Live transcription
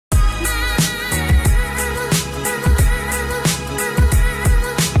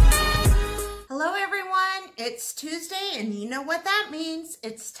It's Tuesday, and you know what that means.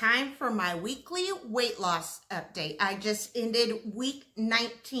 It's time for my weekly weight loss update. I just ended week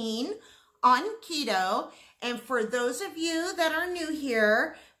 19 on keto. And for those of you that are new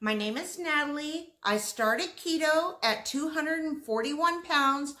here, my name is Natalie. I started keto at 241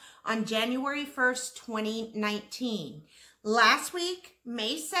 pounds on January 1st, 2019. Last week,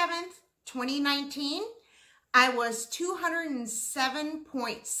 May 7th, 2019, I was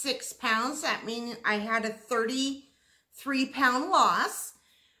 207.6 pounds. That means I had a 33-pound loss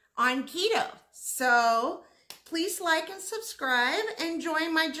on keto. So please like and subscribe and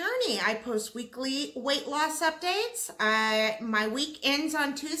join my journey. I post weekly weight loss updates. My week ends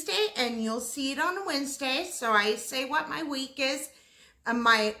on Tuesday and you'll see it on Wednesday. So I say what my week is,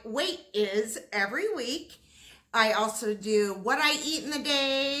 my weight is every week. I also do what I eat in the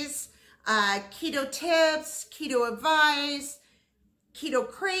days, keto tips, keto advice, keto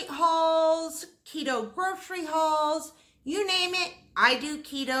crate hauls, keto grocery hauls, you name it, I do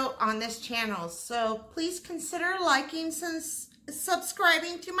keto on this channel. So please consider liking and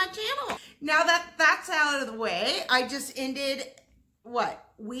subscribing to my channel. Now that that's out of the way, I just ended,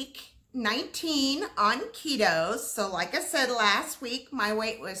 week 19 on keto. So like I said last week, my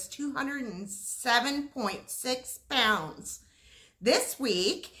weight was 207.6 pounds. This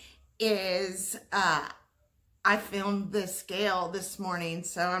week is, I filmed the scale this morning,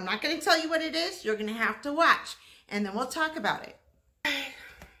 so I'm not going to tell you what it is. You're going to have to watch, and then we'll talk about it.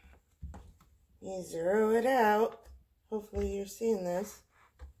 You zero it out. Hopefully you're seeing this.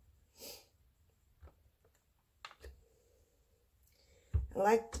 I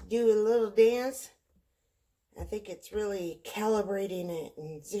like to do a little dance. I think it's really calibrating it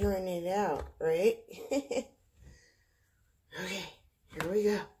and zeroing it out, right? Okay, here we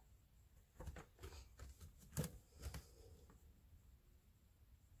go.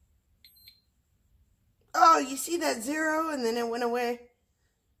 Oh, you see that zero and then it went away?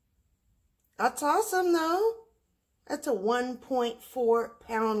 That's awesome though. That's a 1.4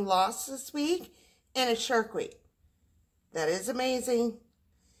 pound loss this week and a shark week. That is amazing.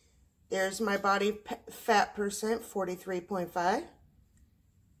 There's my body fat percent, 43.5.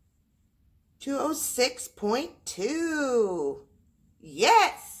 206.2.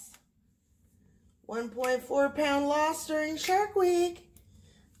 Yes! 1.4 pound loss during shark week.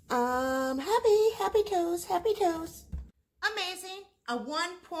 Happy toes, happy toes. Amazing. A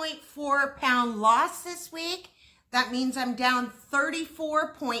 1.4 pound loss this week. That means I'm down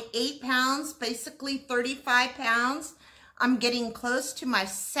 34.8 pounds, basically 35 pounds. I'm getting close to my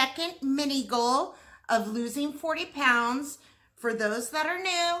second mini goal of losing 40 pounds. For those that are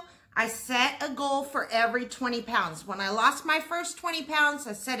new, I set a goal for every 20 pounds. When I lost my first 20 pounds,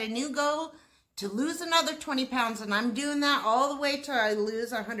 I set a new goal to lose another 20 pounds, and I'm doing that all the way till I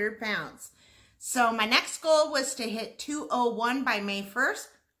lose 100 pounds. So my next goal was to hit 201 by May 1st.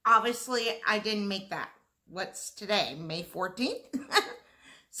 Obviously, I didn't make that. What's today? May 14th?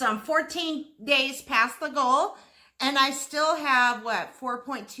 So I'm 14 days past the goal, and I still have,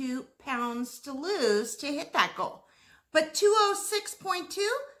 4.2 pounds to lose to hit that goal. But 206.2,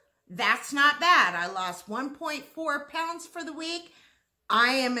 that's not bad. I lost 1.4 pounds for the week.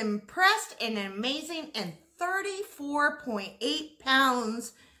 I am impressed and amazing, and 34.8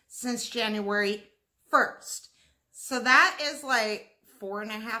 pounds since January 1st. So that is like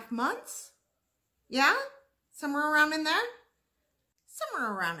 4.5 months. Yeah? Somewhere around in there?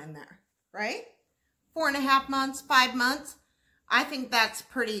 Somewhere around in there, right? 4.5 months, 5 months. I think that's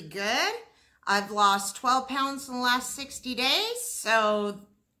pretty good. I've lost 12 pounds in the last 60 days, so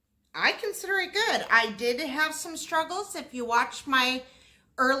I consider it good. I did have some struggles. If you watch my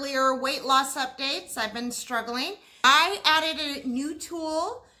earlier weight loss updates, I've been struggling. I added a new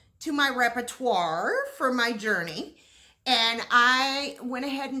tool to my repertoire for my journey, and I went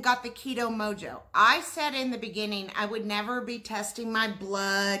ahead and got the Keto Mojo. I said in the beginning I would never be testing my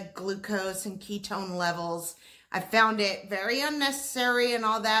blood glucose and ketone levels. I found it very unnecessary and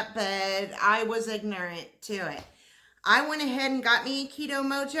all that, but I was ignorant to it. I went ahead and got me a Keto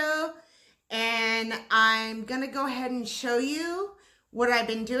Mojo, and I'm gonna go ahead and show you what I've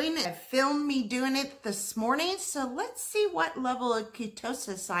been doing. I filmed me doing it this morning, so let's see what level of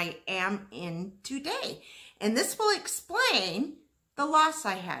ketosis I am in today. And this will explain the loss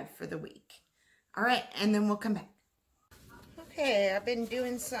I had for the week. All right, and then we'll come back. Okay, I've been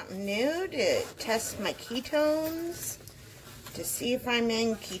doing something new to test my ketones to see if I'm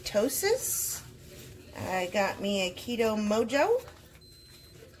in ketosis. I got me a Keto Mojo.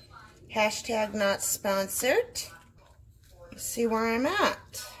 Hashtag not sponsored. Let's see where I'm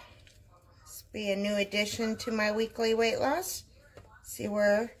at. This will be a new addition to my weekly weight loss. See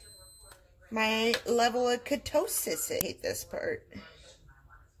where my level of ketosis. I hate this part.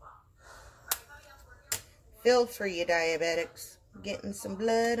 Feel for you diabetics. Getting some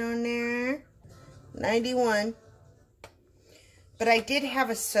blood on there. 91. But I did have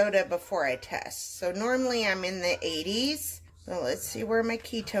a soda before I test. So normally I'm in the 80s. So let's see where my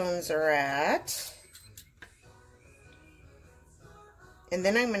ketones are at. And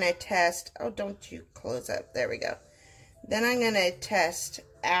then I'm going to test. Oh, don't you close up. There we go. Then I'm going to test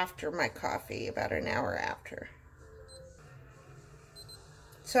after my coffee, about an hour after.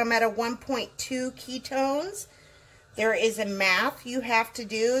 So I'm at a 1.2 ketones. There is a math you have to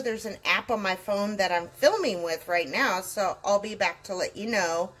do. There's an app on my phone that I'm filming with right now, so I'll be back to let you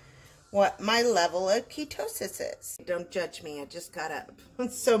know what my level of ketosis is. Don't judge me, I just got up.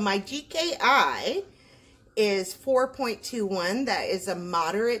 So my GKI is 4.21. That is a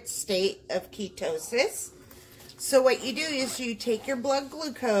moderate state of ketosis. So what you do is you take your blood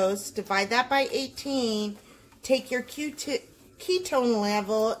glucose, divide that by 18, take your ketone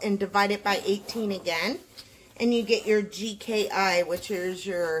level and divide it by 18 again, and you get your GKI, which is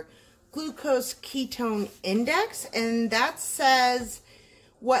your glucose ketone index, and that says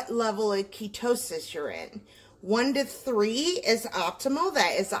what level of ketosis you're in. 1 to 3 is optimal.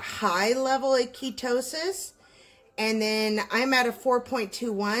 That is a high level of ketosis. And then I'm at a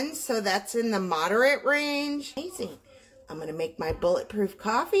 4.21, so that's in the moderate range. Amazing. I'm going to make my bulletproof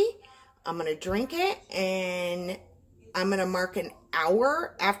coffee. I'm going to drink it, and I'm going to mark an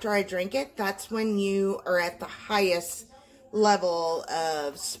hour after I drink it. That's when you are at the highest level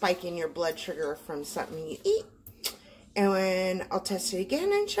of spiking your blood sugar from something you eat. And when I'll test it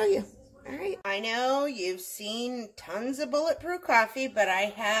again and show you. All right. I know you've seen tons of bulletproof coffee, but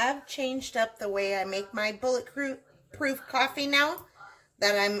I have changed up the way I make my bulletproof coffee now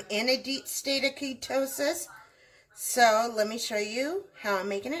that I'm in a deep state of ketosis. So let me show you how I'm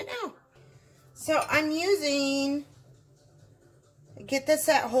making it now. So I'm using, get this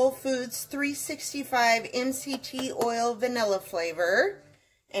at Whole Foods, 365 MCT oil vanilla flavor,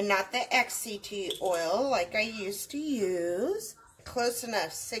 and not the XCT oil like I used to use. Close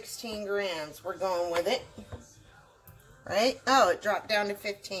enough, 16 grams. We're going with it. Right? Oh, it dropped down to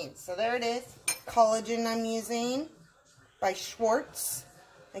 15. So there it is. Collagen I'm using by Schwartz.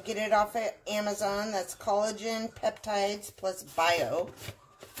 I get it off of Amazon. That's collagen, peptides, plus bio.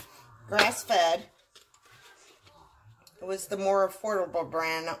 Grass-fed. It was the more affordable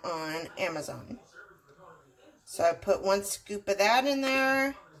brand on Amazon. So I put 1 scoop of that in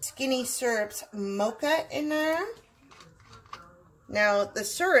there. Skinny Syrups Mocha in there. Now, the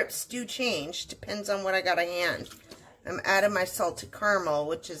syrups do change. Depends on what I got on hand. I'm adding my salted caramel,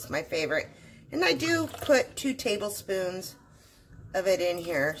 which is my favorite. And I do put 2 tablespoons of it in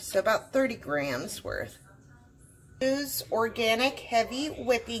here. So about 30 grams worth. Use Organic Heavy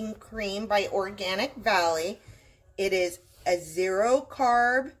Whipping Cream by Organic Valley. It is a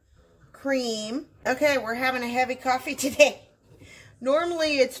 0-carb cream. Okay, we're having a heavy coffee today.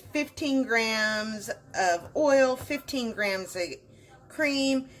 Normally, it's 15 grams of oil, 15 grams of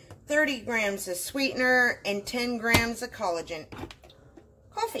cream, 30 grams of sweetener, and 10 grams of collagen.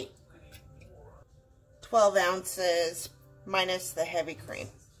 Coffee. 12 ounces minus the heavy cream.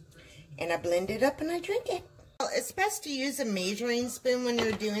 And I blend it up and I drink it. Well, it's best to use a measuring spoon when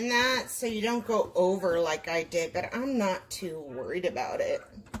you're doing that so you don't go over like I did, but I'm not too worried about it.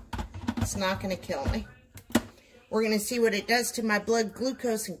 It's not going to kill me. We're going to see what it does to my blood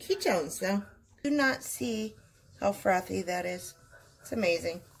glucose and ketones, though. Do not see how frothy that is. It's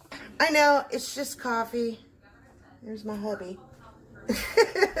amazing. I know, it's just coffee. There's my hubby.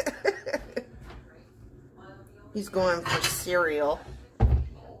 He's going for cereal.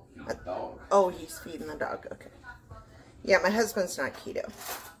 Oh, he's feeding the dog. Okay. Yeah, my husband's not keto.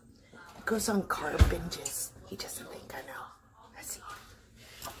 He goes on carb binges. He doesn't think I know. Does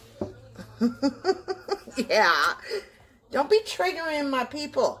he? Yeah. Don't be triggering my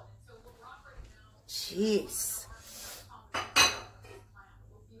people. Jeez.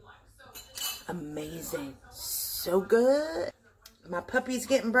 Amazing. So good. My puppy's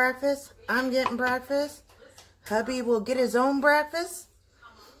getting breakfast. I'm getting breakfast. Hubby will get his own breakfast.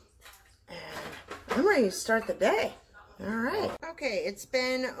 And I'm ready to start the day. All right. Okay, it's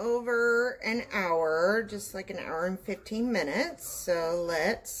been over an hour, just like an hour and 15 minutes. So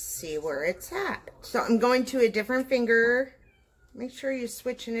let's see where it's at. So I'm going to a different finger. Make sure you're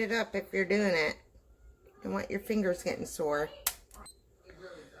switching it up if you're doing it. You don't want your fingers getting sore.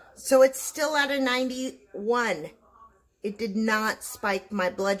 So it's still at a 91. It did not spike my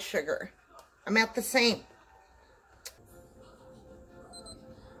blood sugar. I'm at the same.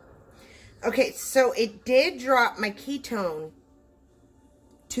 Okay, so it did drop my ketone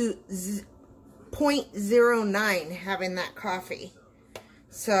to 0.09 having that coffee.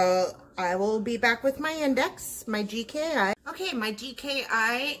 So I will be back with my index, my GKI. Okay, my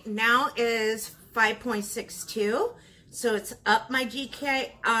GKI now is 5.62. So it's up my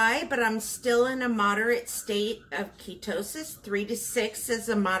GKI, but I'm still in a moderate state of ketosis. 3 to 6 is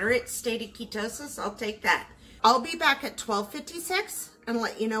a moderate state of ketosis. I'll take that. I'll be back at 12:56 and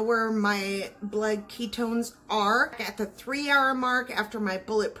let you know where my blood ketones are. At the 3-hour mark after my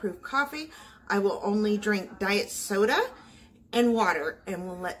bulletproof coffee, I will only drink diet soda and water.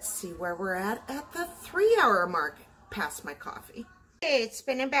 And let's see where we're at the 3-hour mark past my coffee. Okay, it's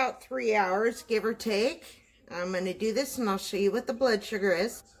been about 3 hours, give or take. I'm going to do this and I'll show you what the blood sugar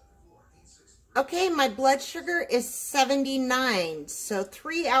is. Okay, my blood sugar is 79. So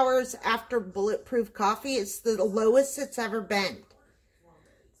 3 hours after bulletproof coffee, it's the lowest it's ever been.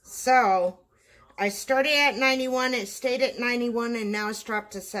 So I started at 91, it stayed at 91, and now it's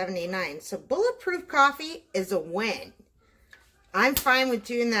dropped to 79. So bulletproof coffee is a win. I'm fine with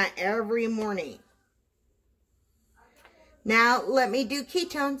doing that every morning. Now let me do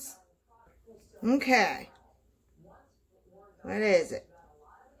ketones. Okay. What is it?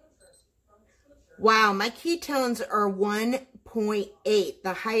 Wow, my ketones are 1.8,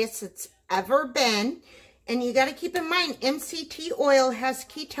 the highest it's ever been. And you got to keep in mind, MCT oil has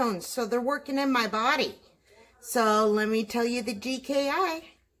ketones, so they're working in my body. So let me tell you the GKI.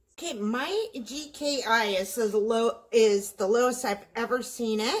 Okay, my GKI is the lowest I've ever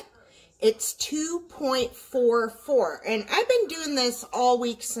seen it. It's 2.44, and I've been doing this all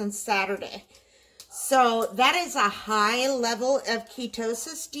week since Saturday. So that is a high level of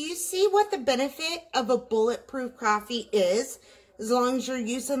ketosis. Do you see what the benefit of a bulletproof coffee is, as long as you're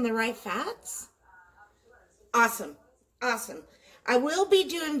using the right fats? Awesome. Awesome. I will be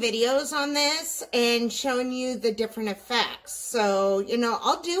doing videos on this and showing you the different effects. So, you know,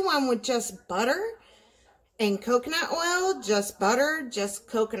 I'll do one with just butter and coconut oil, just butter, just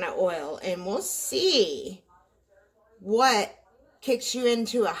coconut oil, and we'll see what kicks you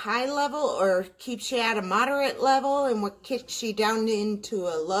into a high level or keeps you at a moderate level, and what kicks you down into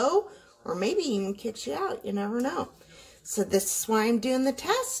a low, or maybe even kicks you out. You never know. So this is why I'm doing the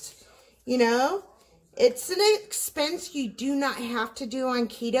test. You know, it's an expense you do not have to do on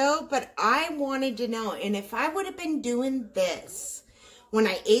keto, but I wanted to know. And if I would have been doing this when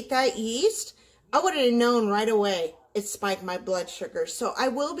I ate that yeast, I would have known right away it spiked my blood sugar. So I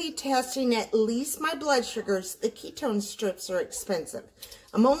will be testing at least my blood sugars. The ketone strips are expensive.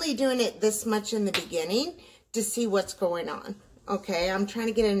 I'm only doing it this much in the beginning to see what's going on. Okay, I'm trying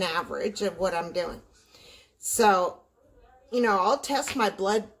to get an average of what I'm doing. So, you know, I'll test my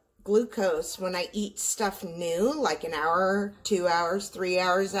blood glucose when I eat stuff new, like an hour, 2 hours, 3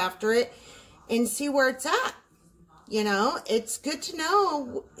 hours after it, and see where it's at. You know, it's good to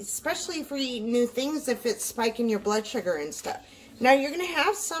know, especially if you eat new things, if it's spiking your blood sugar and stuff. Now, you're going to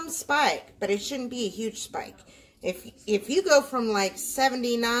have some spike, but it shouldn't be a huge spike. If you go from like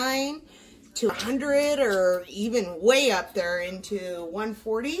 79 to 100 or even way up there into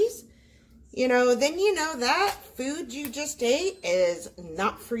 140s, you know, then you know that food you just ate is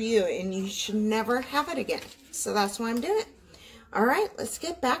not for you, and you should never have it again. So that's why I'm doing it. All right, let's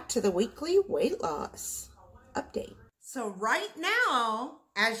get back to the weekly weight loss update. So right now,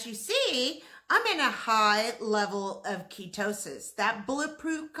 as you see, I'm in a high level of ketosis. That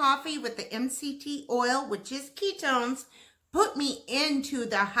bulletproof coffee with the MCT oil, which is ketones, put me into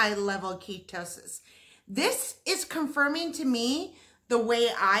the high level ketosis. This is confirming to me the way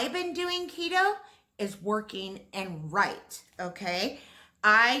I've been doing keto is working and right, okay?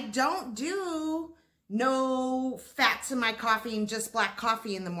 I don't do no fats in my coffee and just black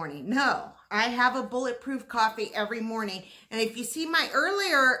coffee in the morning. No, I have a bulletproof coffee every morning. And if you see my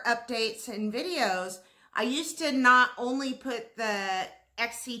earlier updates and videos, I used to not only put the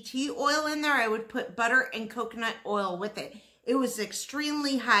XCT oil in there, I would put butter and coconut oil with it. It was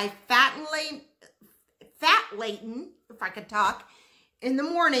extremely high fat laden, if I could talk, in the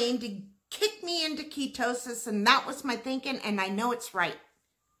morning to kick me into ketosis, and that was my thinking, and I know it's right,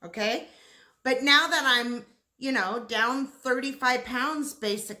 okay? But now that I'm, you know, down 35 pounds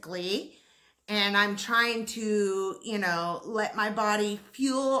basically, and I'm trying to, you know, let my body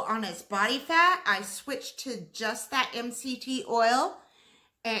fuel on its body fat, I switched to just that MCT oil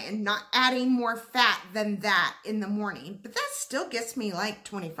and not adding more fat than that in the morning. But that still gets me like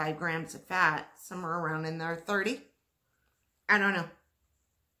 25 grams of fat, somewhere around in there, 30. I don't know.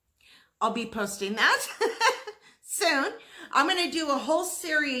 I'll be posting that soon. I'm going to do a whole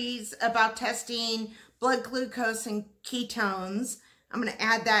series about testing blood glucose and ketones. I'm going to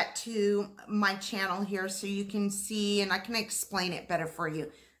add that to my channel here so you can see and I can explain it better for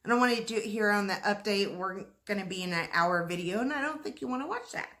you. I don't want to do it here on the update. We're going to be in an hour video, and I don't think you want to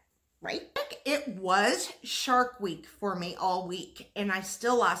watch that, right? It was Shark Week for me all week, and I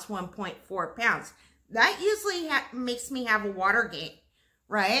still lost 1.4 pounds. That usually makes me have a water gain,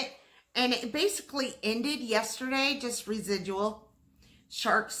 right? And it basically ended yesterday, just residual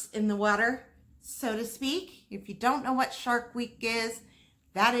sharks in the water, so to speak. If you don't know what Shark Week is,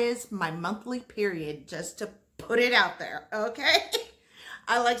 that is my monthly period, just to put it out there, okay?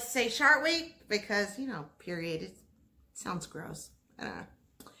 I like to say Shark Week because, you know, period, it sounds gross. I don't know.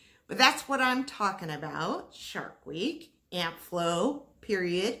 But that's what I'm talking about. Shark Week, amp flow,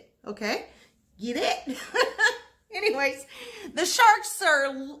 period, okay? Get it? Anyways, the sharks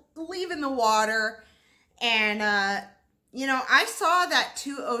are leaving the water, and, you know, I saw that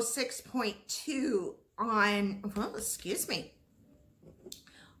 206.2 on, well, excuse me,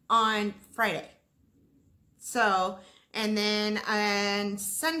 on Friday. So, and then on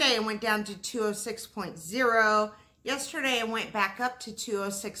Sunday, I went down to 206.0. Yesterday, I went back up to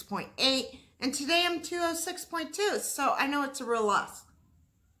 206.8. And today, I'm 206.2. So, I know it's a real loss.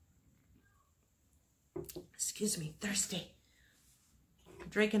 Excuse me, thirsty. I'm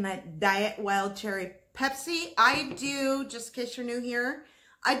drinking that Diet Wild Cherry Pepsi. I do, just in case you're new here,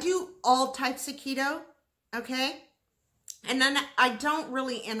 I do all types of keto, okay? And then I don't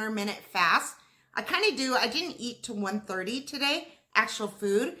really intermittent fast. I kind of do. I didn't eat to 1:30 today, actual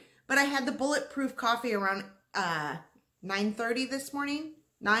food, but I had the bulletproof coffee around 9:30 this morning.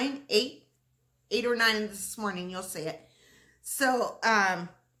 8 or 9 this morning, you'll see it. So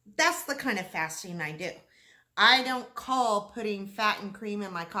that's the kind of fasting I do. I don't call putting fat and cream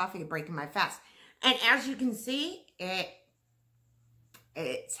in my coffee breaking my fast. And as you can see,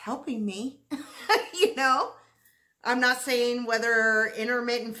 it's helping me, you know. I'm not saying whether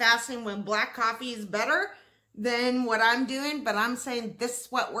intermittent fasting with black coffee is better than what I'm doing, but I'm saying this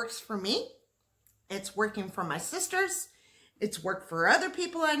is what works for me. It's working for my sisters. It's worked for other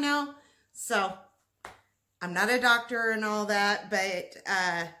people I know. So I'm not a doctor and all that, but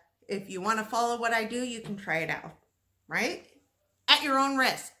if you want to follow what I do, you can try it out, right? At your own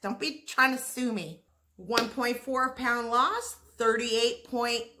risk. Don't be trying to sue me. 1.4 pound loss,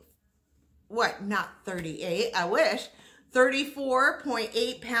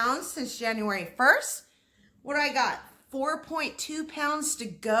 34.8 pounds since January 1st. What do I got? 4.2 pounds to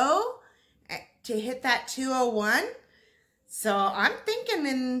go to hit that 201. So I'm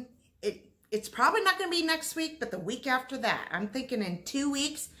thinking it's probably not going to be next week, but the week after that. I'm thinking in 2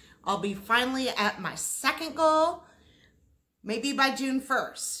 weeks, I'll be finally at my second goal. Maybe by June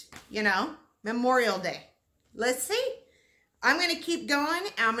 1st, you know, Memorial Day. Let's see. I'm going to keep going.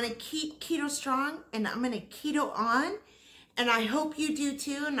 I'm going to keep keto strong, and I'm going to keto on. And I hope you do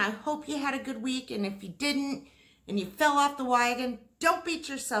too. And I hope you had a good week. And if you didn't, and you fell off the wagon, don't beat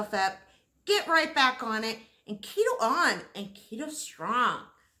yourself up. Get right back on it and keto on and keto strong.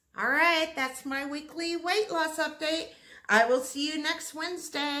 All right. That's my weekly weight loss update. I will see you next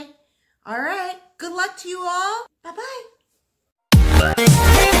Wednesday. All right. Good luck to you all.